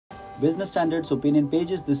Business Standard's opinion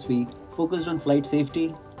pages this week focused on flight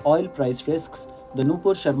safety, oil price risks, the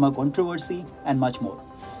Nupur Sharma controversy, and much more.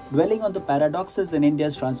 Dwelling on the paradoxes in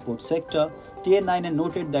India's transport sector, TN9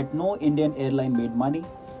 noted that no Indian airline made money,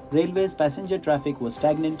 railways passenger traffic was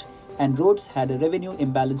stagnant, and roads had a revenue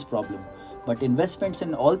imbalance problem, but investments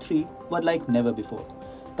in all three were like never before.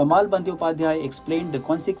 Tamal Bandyopadhyay explained the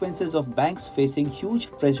consequences of banks facing huge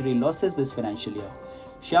treasury losses this financial year.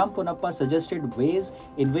 Shyam Ponappa suggested ways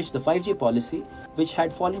in which the 5G policy, which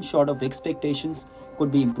had fallen short of expectations,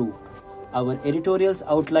 could be improved. Our editorials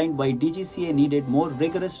outlined why DGCA needed more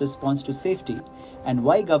rigorous response to safety and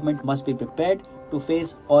why government must be prepared to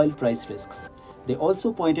face oil price risks. They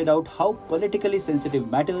also pointed out how politically sensitive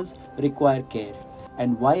matters require care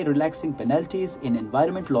and why relaxing penalties in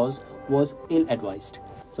environment laws was ill-advised.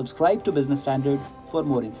 Subscribe to Business Standard for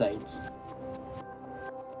more insights.